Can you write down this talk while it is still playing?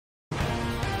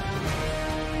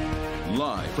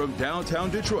Live from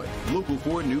downtown Detroit, Local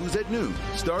 4 News at noon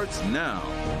starts now.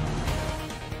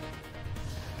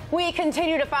 We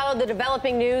continue to follow the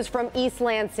developing news from East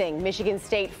Lansing. Michigan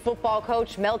State football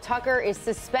coach Mel Tucker is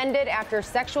suspended after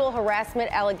sexual harassment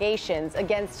allegations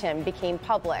against him became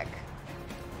public.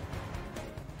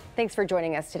 Thanks for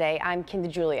joining us today. I'm Kim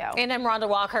DeJulio. And I'm Rhonda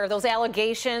Walker. Those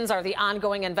allegations are the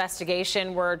ongoing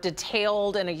investigation were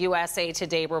detailed in a USA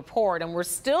Today report, and we're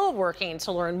still working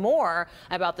to learn more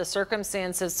about the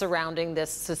circumstances surrounding this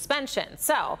suspension.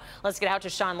 So let's get out to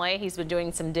Sean Lay. He's been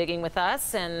doing some digging with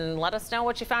us, and let us know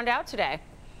what you found out today.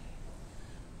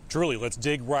 Truly, let's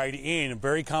dig right in. A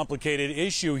very complicated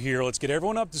issue here. Let's get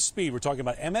everyone up to speed. We're talking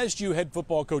about MSU head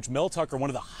football coach Mel Tucker, one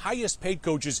of the highest paid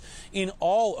coaches in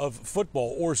all of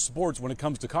football or sports when it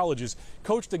comes to colleges.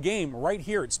 Coached a game right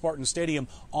here at Spartan Stadium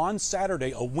on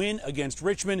Saturday, a win against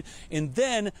Richmond, and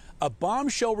then a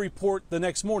bombshell report the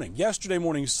next morning, yesterday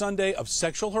morning, Sunday, of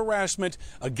sexual harassment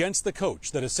against the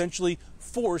coach that essentially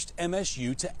forced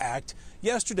MSU to act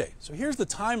yesterday. So here's the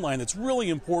timeline that's really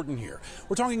important here.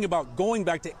 We're talking about going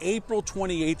back to April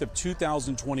 28th of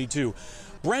 2022.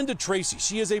 Brenda Tracy,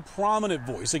 she is a prominent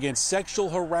voice against sexual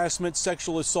harassment,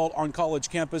 sexual assault on college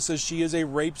campuses. She is a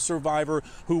rape survivor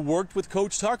who worked with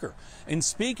Coach Tucker in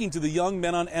speaking to the young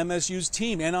men on MSU's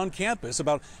team and on campus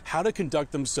about how to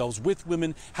conduct themselves with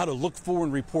women, how to look for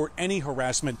and report any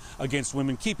harassment against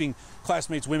women, keeping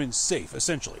classmates women safe,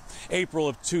 essentially. April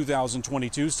of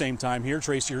 2022, same time here,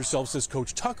 Tracy herself says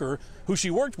Coach Tucker, who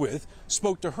she worked with,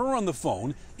 spoke to her on the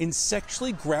phone in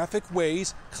sexually graphic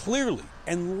ways, clearly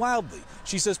and loudly.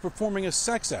 She says performing a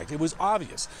sex act. It was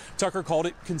obvious. Tucker called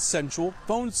it consensual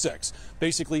phone sex,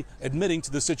 basically admitting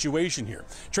to the situation here.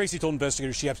 Tracy told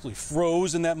investigators she absolutely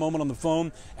froze in that moment on the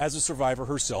phone as a survivor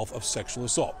herself of sexual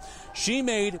assault. She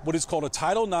made what is called a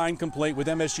Title IX complaint with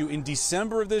MSU in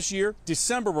December of this year.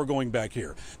 December, we're going back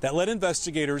here. That led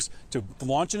investigators to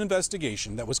launch an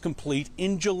investigation that was complete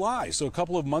in July, so a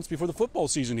couple of months before the football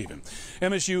season even.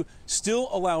 MSU still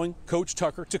allowing Coach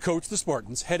Tucker to coach the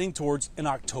Spartans, heading towards an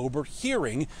October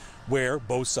hearing where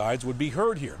both sides would be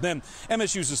heard here. Then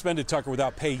MSU suspended Tucker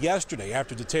without pay yesterday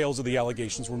after details of the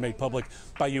allegations were made public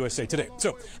by USA Today.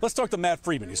 So let's talk to Matt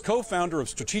Friedman. He's co-founder of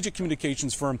strategic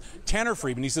communications firm Tanner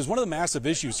Friedman. He says one of the massive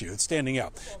issues here that's standing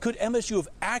out, could MSU have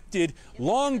acted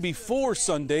long before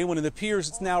Sunday when it appears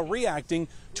it's now reacting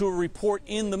to a report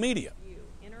in the media?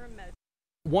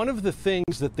 One of the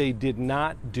things that they did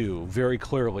not do very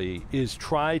clearly is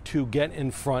try to get in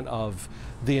front of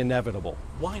the inevitable.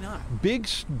 Why not? Big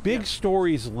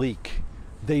stories leak.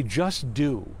 They just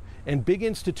do. And big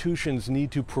institutions need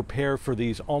to prepare for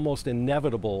these almost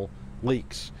inevitable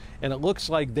leaks. And it looks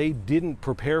like they didn't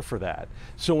prepare for that.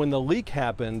 So when the leak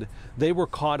happened, they were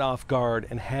caught off guard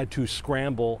and had to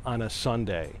scramble on a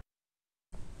Sunday.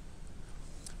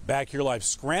 Back here live,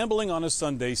 scrambling on a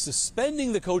Sunday,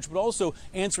 suspending the coach, but also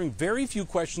answering very few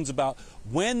questions about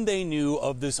when they knew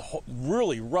of this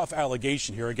really rough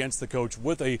allegation here against the coach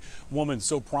with a woman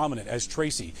so prominent as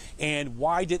Tracy. And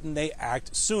why didn't they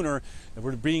act sooner? And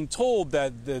we're being told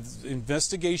that the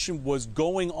investigation was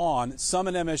going on. Some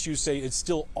in MSU say it's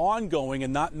still ongoing,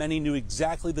 and not many knew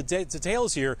exactly the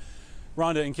details here,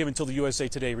 Rhonda and Kim, until the USA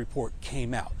Today report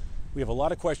came out. We have a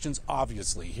lot of questions,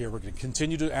 obviously, here. We're going to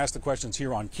continue to ask the questions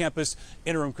here on campus.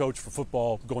 Interim coach for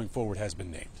football going forward has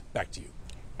been named. Back to you.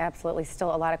 Absolutely.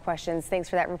 Still a lot of questions. Thanks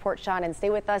for that report, Sean. And stay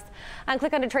with us on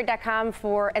clickondetroit.com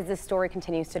as this story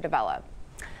continues to develop.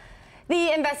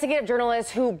 The investigative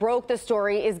journalist who broke the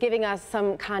story is giving us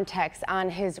some context on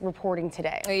his reporting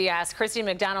today. Yes, Christy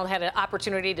McDonald had an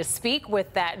opportunity to speak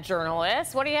with that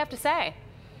journalist. What do you have to say?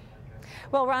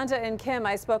 Well, Rhonda and Kim,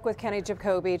 I spoke with Kenny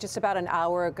Jacoby just about an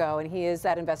hour ago, and he is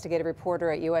that investigative reporter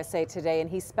at USA Today, and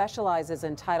he specializes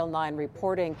in Title IX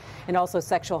reporting and also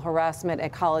sexual harassment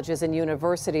at colleges and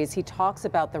universities. He talks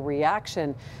about the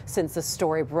reaction since the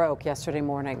story broke yesterday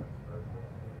morning.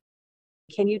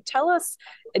 Can you tell us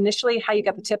initially how you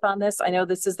got the tip on this? I know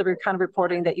this is the kind of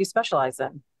reporting that you specialize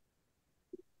in.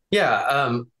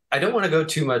 Yeah, I don't want to go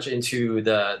too much into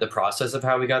the process of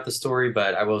how we got the story,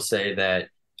 but I will say that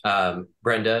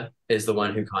Brenda is the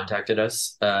one who contacted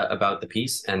us about the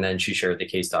piece, and then she shared the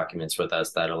case documents with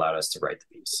us that allowed us to write the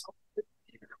piece.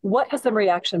 What has the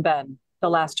reaction been the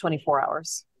last 24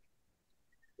 hours?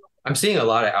 I'm seeing a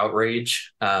lot of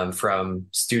outrage from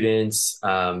students,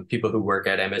 people who work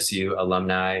at MSU,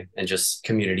 alumni, and just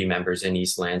community members in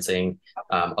East Lansing.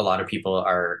 A lot of people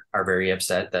are very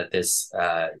upset that this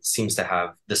seems to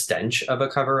have the stench of a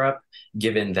cover-up,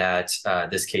 given that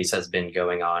this case has been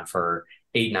going on for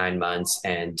 8-9 months,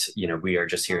 and we are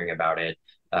just hearing about it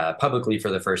publicly for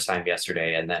the first time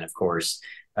yesterday. And then, of course,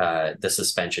 the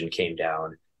suspension came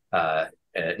down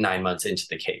 9 months into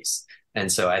the case.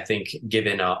 And so I think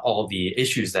given all the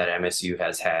issues that MSU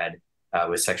has had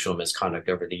with sexual misconduct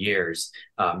over the years,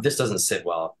 this doesn't sit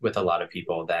well with a lot of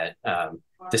people that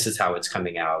this is how it's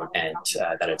coming out and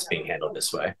that it's being handled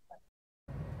this way.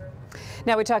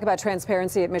 Now we talk about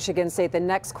transparency at Michigan State, the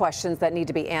next questions that need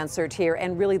to be answered here,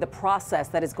 and really the process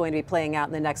that is going to be playing out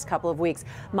in the next couple of weeks.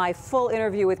 My full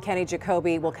interview with Kenny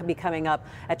Jacoby will be coming up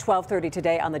at 12:30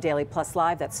 today on the Daily Plus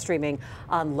Live. That's streaming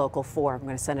on Local 4. I'm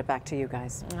going to send it back to you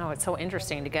guys. Oh, it's so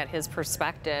interesting to get his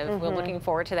perspective. We're looking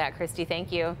forward to that, Christy.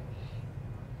 Thank you.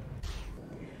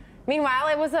 Meanwhile,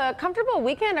 it was a comfortable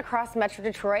weekend across Metro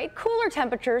Detroit. Cooler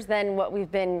temperatures than what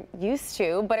we've been used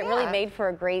to, but it really made for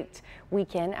a great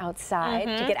weekend outside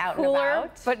to get out Cooler, and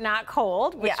about. but not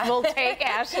cold, which we'll take,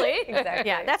 Ashley. Exactly.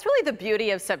 Yeah, that's really the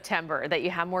beauty of September, that you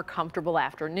have more comfortable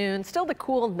afternoons, still the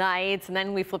cool nights, and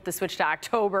then we flip the switch to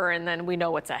October, and then we know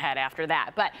what's ahead after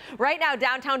that. But right now,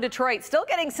 downtown Detroit still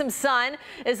getting some sun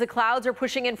as the clouds are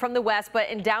pushing in from the west, but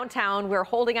in downtown, we're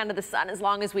holding onto the sun as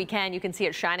long as we can. You can see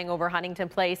it shining over Huntington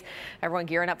Place. Everyone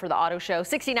gearing up for the auto show.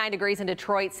 69 degrees in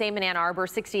Detroit, same in Ann Arbor,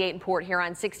 68 in Port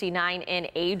Huron, 69 in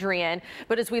Adrian.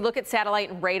 But as we look at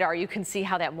satellite and radar, you can see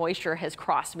how that moisture has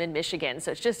crossed mid-Michigan.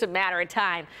 So it's just a matter of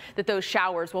time that those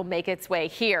showers will make its way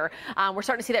here. We're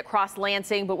starting to see that cross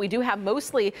Lansing, but we do have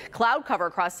mostly cloud cover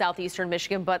across southeastern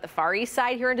Michigan. But the far east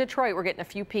side here in Detroit, we're getting a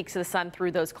few peaks of the sun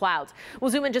through those clouds. We'll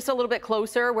zoom in just a little bit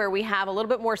closer where we have a little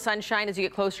bit more sunshine as you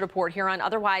get closer to Port Huron.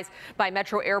 Otherwise, by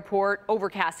Metro Airport,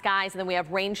 overcast skies, and then we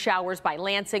have rain showers by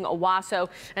Lansing, Owasso,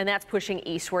 and that's pushing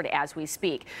eastward as we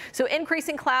speak. So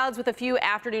increasing clouds with a few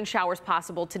afternoon showers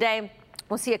possible today.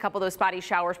 We'll see a couple of those spotty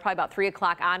showers probably about 3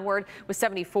 o'clock onward with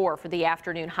 74 for the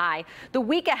afternoon high. The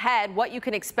week ahead, what you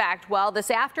can expect, well,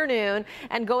 this afternoon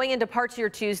and going into parts of your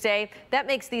Tuesday, that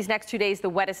makes these next 2 days the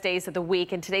wettest days of the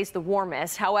week, and today's the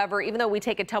warmest. However, even though we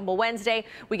take a tumble Wednesday,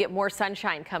 we get more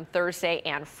sunshine come Thursday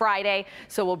and Friday.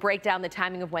 So we'll break down the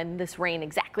timing of when this rain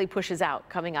exactly pushes out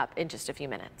coming up in just a few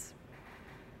minutes.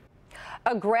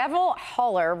 A gravel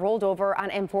hauler rolled over on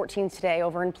M14 today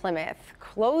over in Plymouth,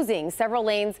 closing several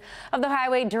lanes of the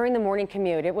highway during the morning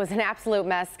commute. It was an absolute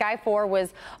mess. Sky 4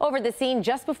 was over the scene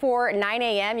just before 9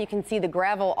 a.m. You can see the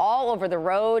gravel all over the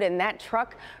road and that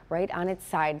truck right on its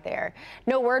side there.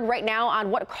 No word right now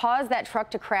on what caused that truck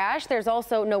to crash. There's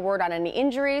also no word on any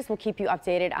injuries. We'll keep you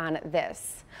updated on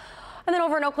this. And then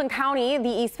over in Oakland County, the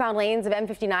eastbound lanes of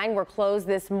M59 were closed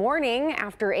this morning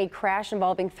after a crash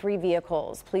involving 3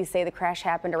 vehicles. Police say the crash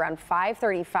happened around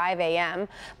 5:35 a.m.,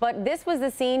 but this was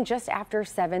the scene just after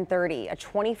 7:30. A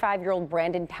 25-year-old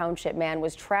Brandon Township man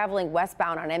was traveling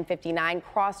westbound on M59,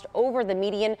 crossed over the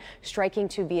median, striking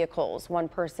 2 vehicles. One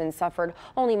person suffered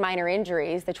only minor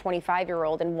injuries. The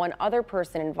 25-year-old and one other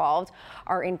person involved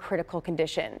are in critical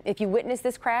condition. If you witness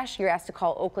this crash, you're asked to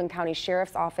call Oakland County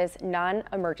Sheriff's Office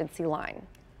non-emergency line.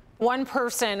 One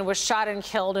person was shot and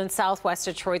killed in southwest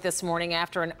Detroit this morning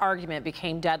after an argument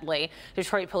became deadly.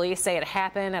 Detroit police say it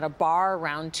happened at a bar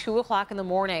around 2 o'clock in the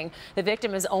morning. The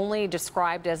victim is only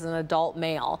described as an adult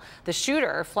male. The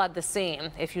shooter fled the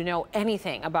scene. If you know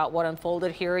anything about what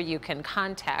unfolded here, you can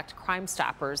contact Crime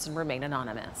Stoppers and remain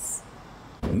anonymous.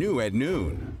 New at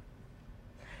noon.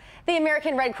 The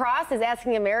American Red Cross is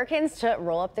asking Americans to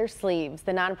roll up their sleeves.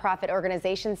 The nonprofit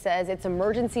organization says its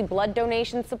emergency blood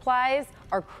donation supplies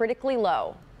are critically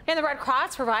low. And the Red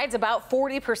Cross provides about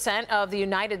 40% of the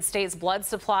United States blood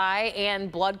supply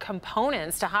and blood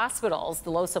components to hospitals.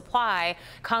 The low supply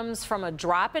comes from a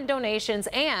drop in donations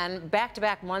and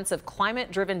back-to-back months of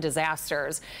climate-driven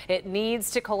disasters. It needs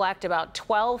to collect about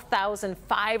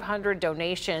 12,500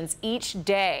 donations each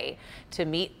day to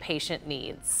meet patient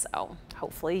needs. So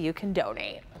hopefully you can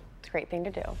donate. It's a great thing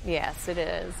to do. Yes, it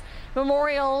is.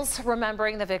 Memorials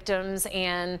remembering the victims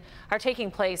and are taking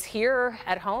place here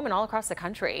at home and all across the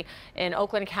country. In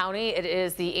Oakland County, it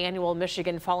is the annual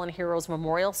Michigan Fallen Heroes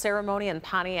Memorial Ceremony in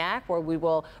Pontiac, where we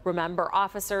will remember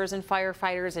officers and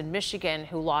firefighters in Michigan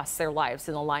who lost their lives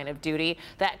in the line of duty.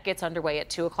 That gets underway at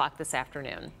 2 o'clock this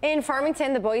afternoon. In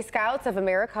Farmington, the Boy Scouts of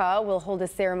America will hold a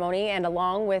ceremony and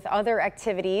along with other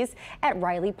activities at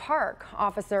Riley Park.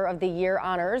 Officer of the Year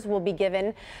honors will be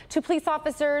given to police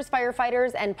officers,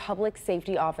 firefighters, and public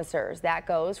safety officers. That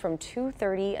goes from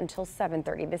 2:30 until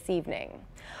 7:30 this evening.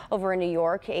 Over in New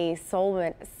York, a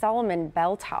Solomon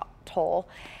bell toll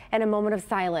and a moment of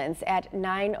silence at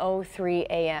 9:03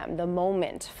 a.m. The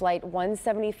moment Flight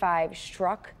 175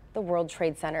 struck the World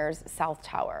Trade Center's South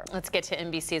Tower. Let's get to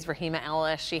NBC's Rahima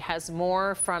Ellis. She has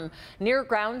more from near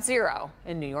Ground Zero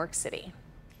in New York City.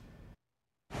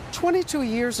 22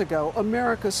 years ago,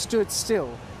 America stood still.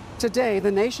 Today,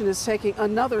 the nation is taking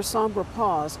another somber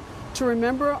pause to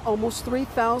remember almost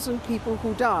 3,000 people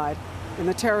who died in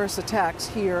the terrorist attacks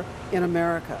here in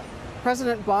America.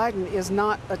 President Biden is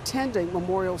not attending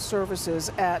memorial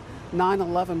services at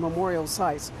 9/11 memorial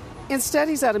sites. Instead,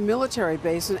 he's at a military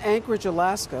base in Anchorage,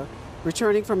 Alaska,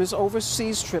 returning from his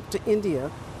overseas trip to India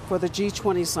for the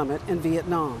G20 summit in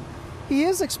Vietnam. He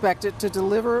is expected to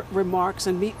deliver remarks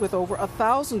and meet with over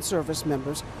 1,000 service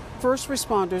members, first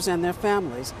responders, and their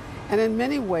families, and in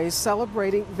many ways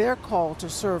celebrating their call to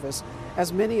service,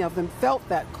 as many of them felt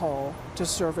that call to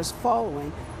service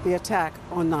following the attack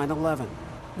on 9/11.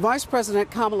 Vice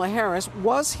President Kamala Harris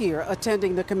was here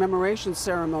attending the commemoration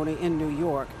ceremony in New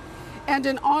York. And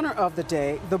in honor of the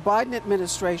day, the Biden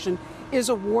administration is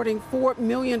awarding $4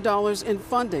 million in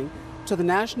funding to the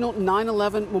National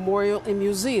 9/11 Memorial and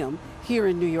Museum here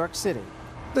in New York City.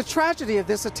 The tragedy of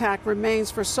this attack remains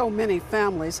for so many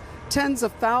families. Tens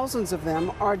of thousands of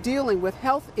them are dealing with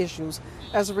health issues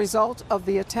as a result of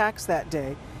the attacks that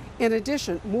day. In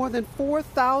addition, more than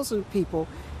 4,000 people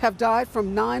have died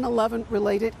from 9/11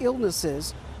 related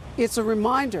illnesses. It's a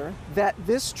reminder that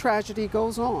this tragedy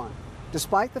goes on.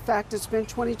 Despite the fact it's been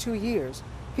 22 years,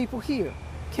 people here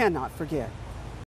cannot forget.